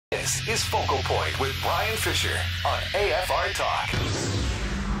This is Focal Point with Brian Fisher on AFR Talk.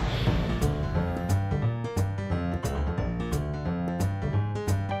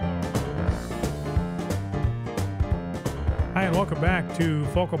 Hi, and welcome back to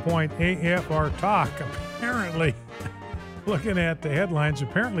Focal Point AFR Talk. Apparently, looking at the headlines,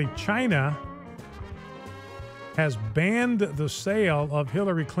 apparently China has banned the sale of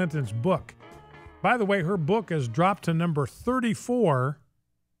Hillary Clinton's book. By the way, her book has dropped to number 34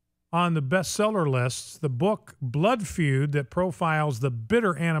 on the bestseller lists. The book Blood Feud, that profiles the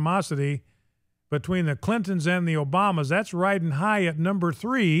bitter animosity between the Clintons and the Obamas, that's riding high at number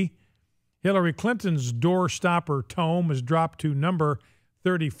 3. Hillary Clinton's doorstopper tome has dropped to number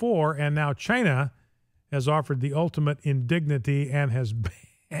 34, and now China has offered the ultimate indignity and has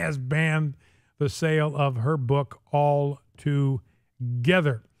banned the sale of her book altogether.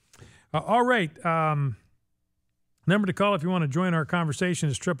 All right. Number to call if you want to join our conversation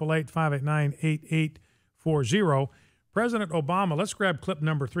is 888-589-8840. President Obama, let's grab clip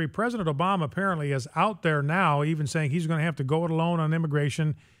number 3. President Obama apparently is out there now even saying he's going to have to go it alone on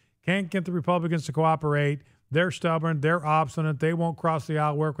immigration. Can't get the Republicans to cooperate. They're stubborn. They're obstinate. They won't cross the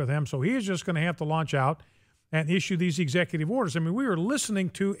aisle, work with him. So he is just going to have to launch out and issue these executive orders. I mean, we were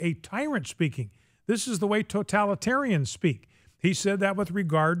listening to a tyrant speaking. This is the way totalitarians speak. He said that with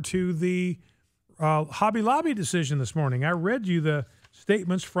regard to the Hobby Lobby decision this morning. I read you the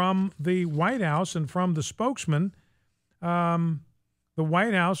statements from the White House and from the spokesman. The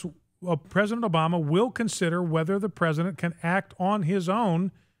White House, President Obama will consider whether the president can act on his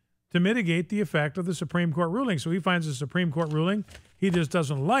own to mitigate the effect of the Supreme Court ruling. So he finds the Supreme Court ruling he just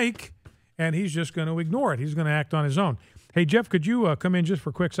doesn't like, and he's just going to ignore it. He's going to act on his own. Hey, Jeff, could you come in just for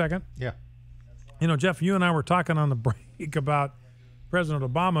a quick second? Yeah. You know, Jeff, you and I were talking on the break about President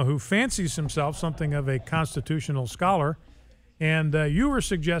Obama, who fancies himself something of a constitutional scholar, and you were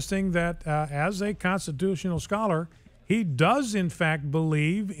suggesting that as a constitutional scholar, he does, in fact,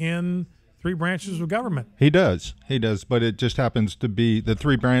 believe in 3 branches of government. He does, but it just happens to be the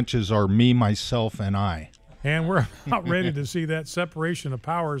 3 branches are me, myself, and I. And we're about ready to see that separation of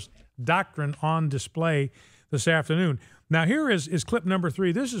powers doctrine on display this afternoon. Now, here is clip number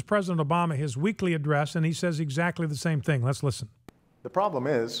 3. This is President Obama, his weekly address, and he says exactly the same thing. Let's listen. The problem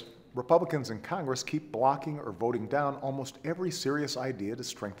is, Republicans in Congress keep blocking or voting down almost every serious idea to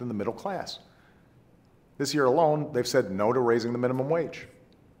strengthen the middle class. This year alone, they've said no to raising the minimum wage,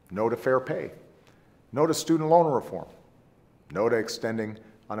 no to fair pay, no to student loan reform, no to extending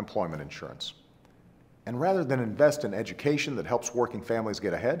unemployment insurance. And rather than invest in education that helps working families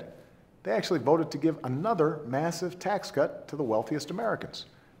get ahead, they actually voted to give another massive tax cut to the wealthiest Americans.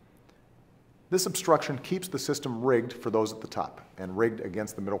 This obstruction keeps the system rigged for those at the top and rigged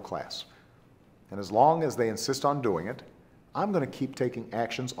against the middle class. And as long as they insist on doing it, I'm going to keep taking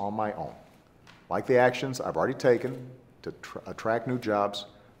actions on my own, like the actions I've already taken to attract new jobs,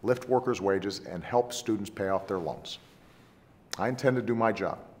 lift workers' wages, and help students pay off their loans. I intend to do my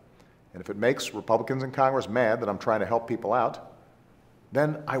job. And if it makes Republicans in Congress mad that I'm trying to help people out,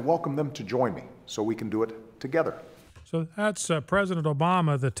 then I welcome them to join me so we can do it together. So that's President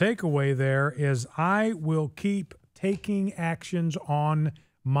Obama. The takeaway there is I will keep taking actions on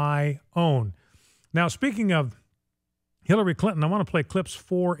my own. Now, speaking of Hillary Clinton, I want to play clips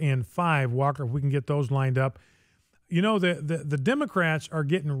 4 and 5, Walker, if we can get those lined up. You know, the Democrats are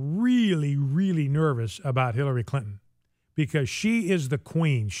getting really, really nervous about Hillary Clinton because she is the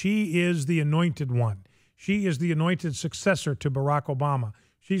queen. She is the anointed one. She is the anointed successor to Barack Obama.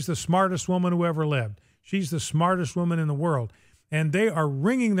 She's the smartest woman who ever lived. She's the smartest woman in the world. And they are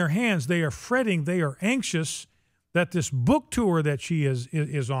wringing their hands. They are fretting. They are anxious that this book tour that she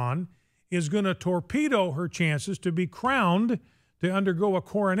is on is going to torpedo her chances to be crowned to undergo a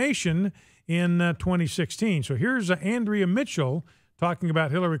coronation in 2016. So here's Andrea Mitchell talking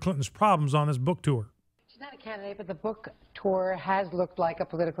about Hillary Clinton's problems on this book tour. She's not a candidate, but the book tour has looked like a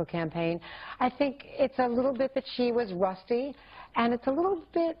political campaign. I think it's a little bit that she was rusty, and it's a little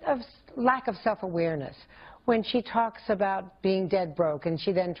bit of lack of self-awareness when she talks about being dead broke, and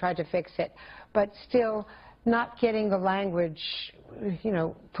she then tried to fix it, but still not getting the language, you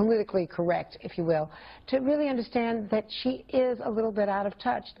know, politically correct, if you will, to really understand that she is a little bit out of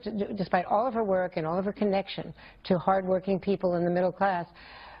touch, despite all of her work and all of her connection to hardworking people in the middle class.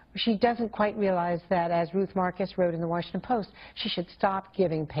 She doesn't quite realize that, as Ruth Marcus wrote in the Washington Post, she should stop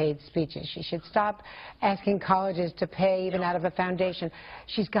giving paid speeches. She should stop asking colleges to pay even out of a foundation.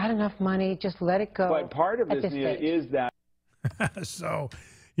 She's got enough money, just let it go. But part of this, Nia, is that. So,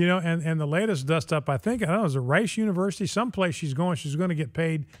 you know, and the latest dust up, I think, I don't know, is it Rice University, someplace she's going to get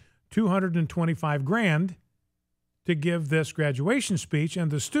paid $225,000 to give this graduation speech,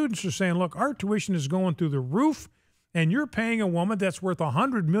 and the students are saying, look, our tuition is going through the roof, and you're paying a woman that's worth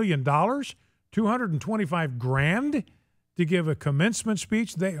 $100 million, $225,000 to give a commencement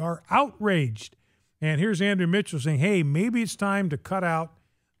speech. They are outraged. And here's Andrea Mitchell saying, hey, maybe it's time to cut out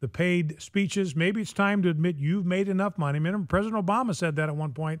the paid speeches. Maybe it's time to admit you've made enough money. Remember, President Obama said that at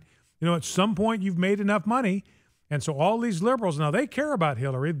one point. At some point you've made enough money. And so all these liberals, now they care about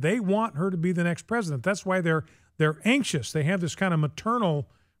Hillary. They want her to be the next president. That's why they're anxious. They have this kind of maternal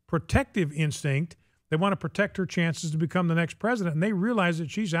protective instinct. They want to protect her chances to become the next president. And they realize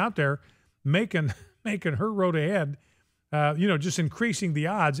that she's out there making her road ahead, just increasing the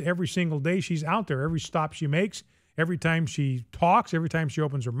odds every single day she's out there. Every stop she makes, every time she talks, every time she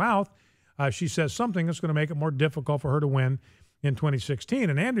opens her mouth, she says something that's going to make it more difficult for her to win in 2016.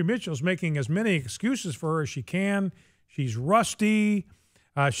 And Andrea Mitchell's making as many excuses for her as she can. She's rusty.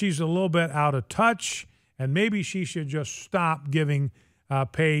 She's a little bit out of touch. And maybe she should just stop giving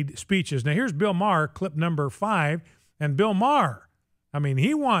paid speeches. Now, here's Bill Maher, clip number 5. And Bill Maher,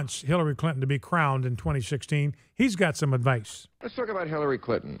 he wants Hillary Clinton to be crowned in 2016. He's got some advice. Let's talk about Hillary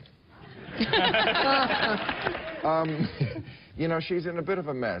Clinton. She's in a bit of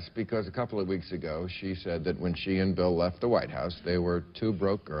a mess because a couple of weeks ago she said that when she and Bill left the White House, they were two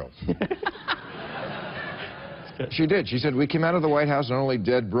broke girls. She did. She said, we came out of the White House not only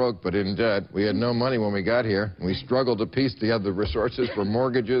dead broke, but in debt. We had no money when we got here. We struggled to piece together the resources for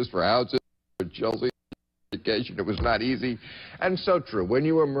mortgages, for houses, for Chelsea education. It was not easy. And so true. When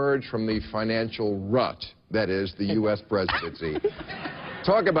you emerge from the financial rut that is the U.S. presidency,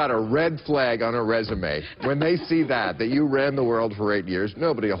 talk about a red flag on a resume. When they see that you ran the world for 8 years,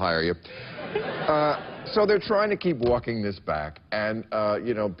 nobody will hire you. So they're trying to keep walking this back. And,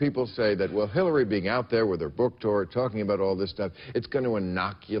 people say that, well, Hillary being out there with her book tour, talking about all this stuff, it's going to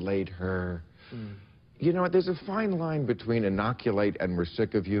inoculate her. There's a fine line between inoculate and we're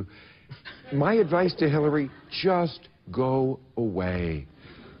sick of you. My advice to Hillary, just go away.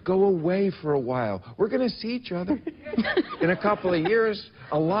 Go away for a while. We're going to see each other in a couple of years,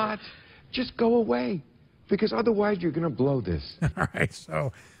 a lot. Just go away, because otherwise you're going to blow this. All right,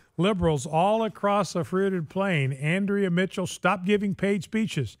 so liberals all across the fruited plain, Andrea Mitchell, stop giving paid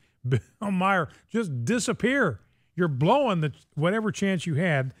speeches. Bill Maher, just disappear. You're blowing whatever chance you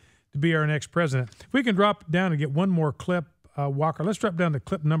had to be our next president. If we can drop down and get one more clip, Walker, let's drop down to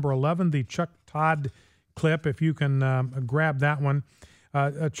clip number 11, the Chuck Todd clip, if you can grab that one.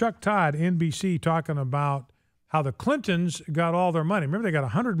 Chuck Todd, NBC, talking about how the Clintons got all their money. Remember, they got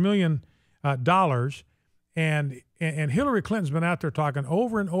 $100 million, and Hillary Clinton's been out there talking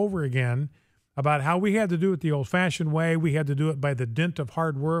over and over again about how we had to do it the old-fashioned way. We had to do it by the dint of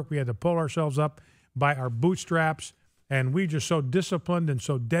hard work. We had to pull ourselves up by our bootstraps, and we just so disciplined and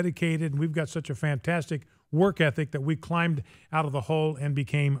so dedicated, and we've got such a fantastic work ethic that we climbed out of the hole and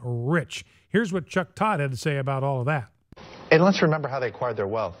became rich. Here's what Chuck Todd had to say about all of that. And let's remember how they acquired their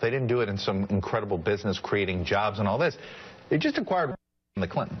wealth. They didn't do it in some incredible business creating jobs and all this. They just acquired the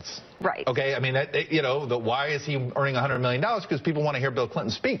Clintons. Right. Okay, why is he earning $100 million? Because people want to hear Bill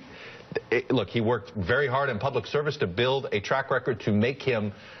Clinton speak. Look, he worked very hard in public service to build a track record to make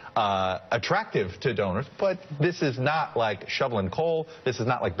him attractive to donors. But this is not like shoveling coal. This is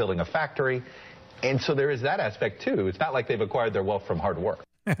not like building a factory. And so there is that aspect, too. It's not like they've acquired their wealth from hard work.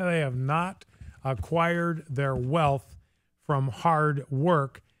 They have not acquired their wealth from hard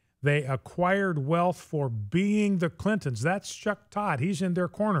work. They acquired wealth for being the Clintons. That's Chuck Todd. He's in their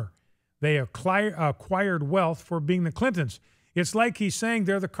corner. They acquired wealth for being the Clintons. It's like he's saying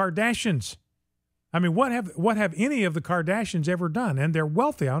they're the Kardashians. What have any of the Kardashians ever done? And they're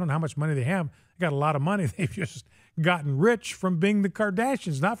wealthy. I don't know how much money they have. They got a lot of money. They've just gotten rich from being the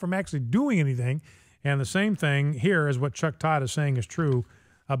Kardashians, not from actually doing anything. And the same thing here is what Chuck Todd is saying is true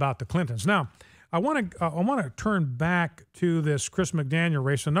about the Clintons. Now, I want to turn back to this Chris McDaniel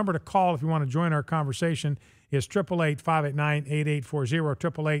race. The number to call if you want to join our conversation is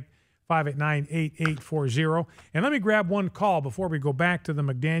 888-589-8840, 888-589-8840. And let me grab one call before we go back to the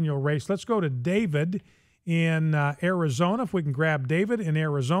McDaniel race. Let's go to David in Arizona. If we can grab David in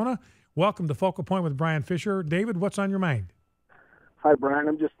Arizona. Welcome to Focal Point with Brian Fisher. David, what's on your mind? Hi, Brian.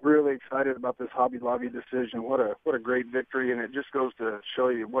 I'm just really excited about this Hobby Lobby decision. What a great victory, and it just goes to show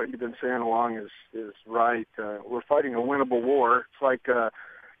you what you've been saying along is right. We're fighting a winnable war. It's like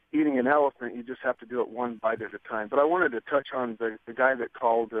eating an elephant. You just have to do it one bite at a time. But I wanted to touch on the guy that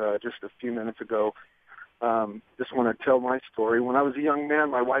called just a few minutes ago. Just want to tell my story. When I was a young man,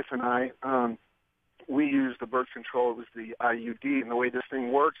 my wife and I, we used the birth control. It was the IUD, and the way this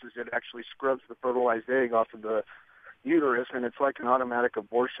thing works is it actually scrubs the fertilized egg off of the uterus, and it's like an automatic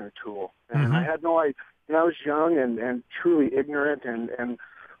abortion tool. And I had no I was young and truly ignorant, and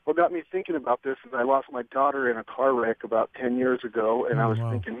what got me thinking about this is I lost my daughter in a car wreck about 10 years ago, and I was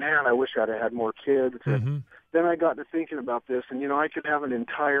thinking, man, I wish I'd have had more kids. And then I got to thinking about this, and, I could have an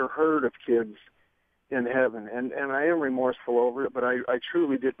entire herd of kids in heaven, and I am remorseful over it, but I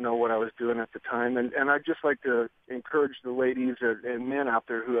truly didn't know what I was doing at the time, and I'd just like to encourage the ladies and men out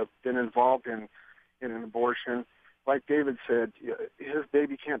there who have been involved in an abortion. Like David said, his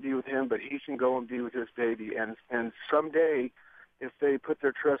baby can't be with him, but he can go and be with his baby, and someday, if they put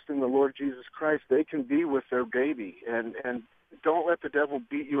their trust in the Lord Jesus Christ, they can be with their baby, and don't let the devil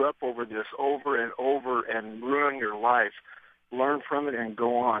beat you up over this over and over and ruin your life. Learn from it and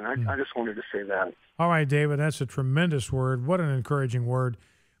go on. I just wanted to say that. All right, David, that's a tremendous word. What an encouraging word.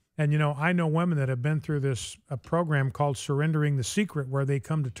 And, I know women that have been through this program called Surrendering the Secret, where they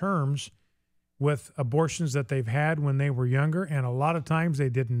come to terms with abortions that they've had when they were younger, and a lot of times they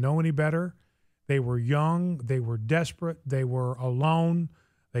didn't know any better. They were young, they were desperate, they were alone,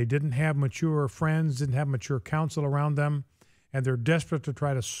 they didn't have mature friends, didn't have mature counsel around them, and they're desperate to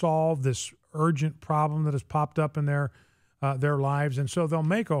try to solve this urgent problem that has popped up in their lives. And so they'll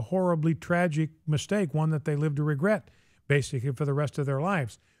make a horribly tragic mistake, one that they live to regret, basically, for the rest of their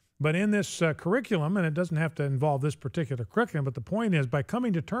lives. But in this curriculum, and it doesn't have to involve this particular curriculum, but the point is, by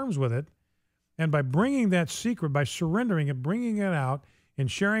coming to terms with it, and by bringing that secret, by surrendering it, bringing it out, and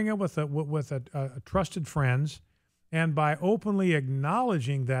sharing it with a trusted friends, and by openly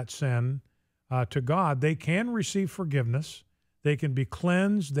acknowledging that sin to God, they can receive forgiveness. They can be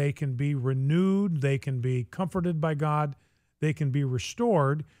cleansed. They can be renewed. They can be comforted by God. They can be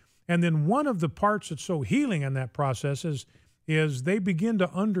restored. And then one of the parts that's so healing in that process is they begin to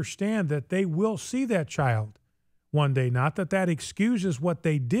understand that they will see that child one day. Not that excuses what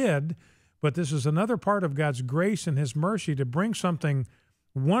they did, but this is another part of God's grace and his mercy to bring something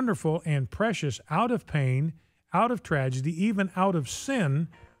wonderful and precious out of pain, out of tragedy, even out of sin,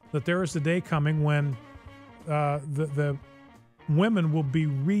 that there is the day coming when the women will be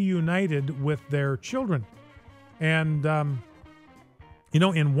reunited with their children. And,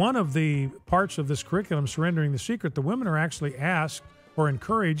 in one of the parts of this curriculum, Surrendering the Secret, the women are actually asked or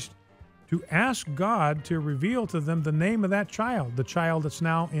encouraged to ask God to reveal to them the name of that child, the child that's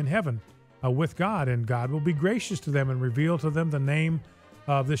now in heaven with God. And God will be gracious to them and reveal to them the name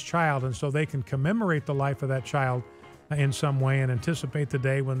of this child. And so they can commemorate the life of that child in some way and anticipate the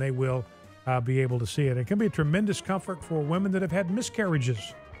day when they will be able to see it. It can be a tremendous comfort for women that have had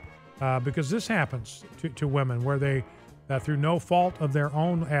miscarriages because this happens to women where they, through no fault of their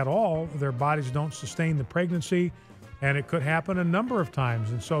own at all, their bodies don't sustain the pregnancy, and it could happen a number of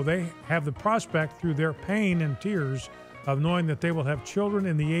times. And so they have the prospect through their pain and tears of knowing that they will have children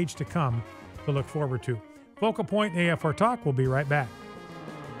in the age to come to look forward to. Focal Point AFR Talk. We'll be right back.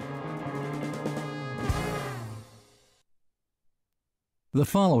 The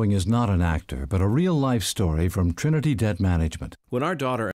following is not an actor, but a real-life story from Trinity Debt Management. When our daughter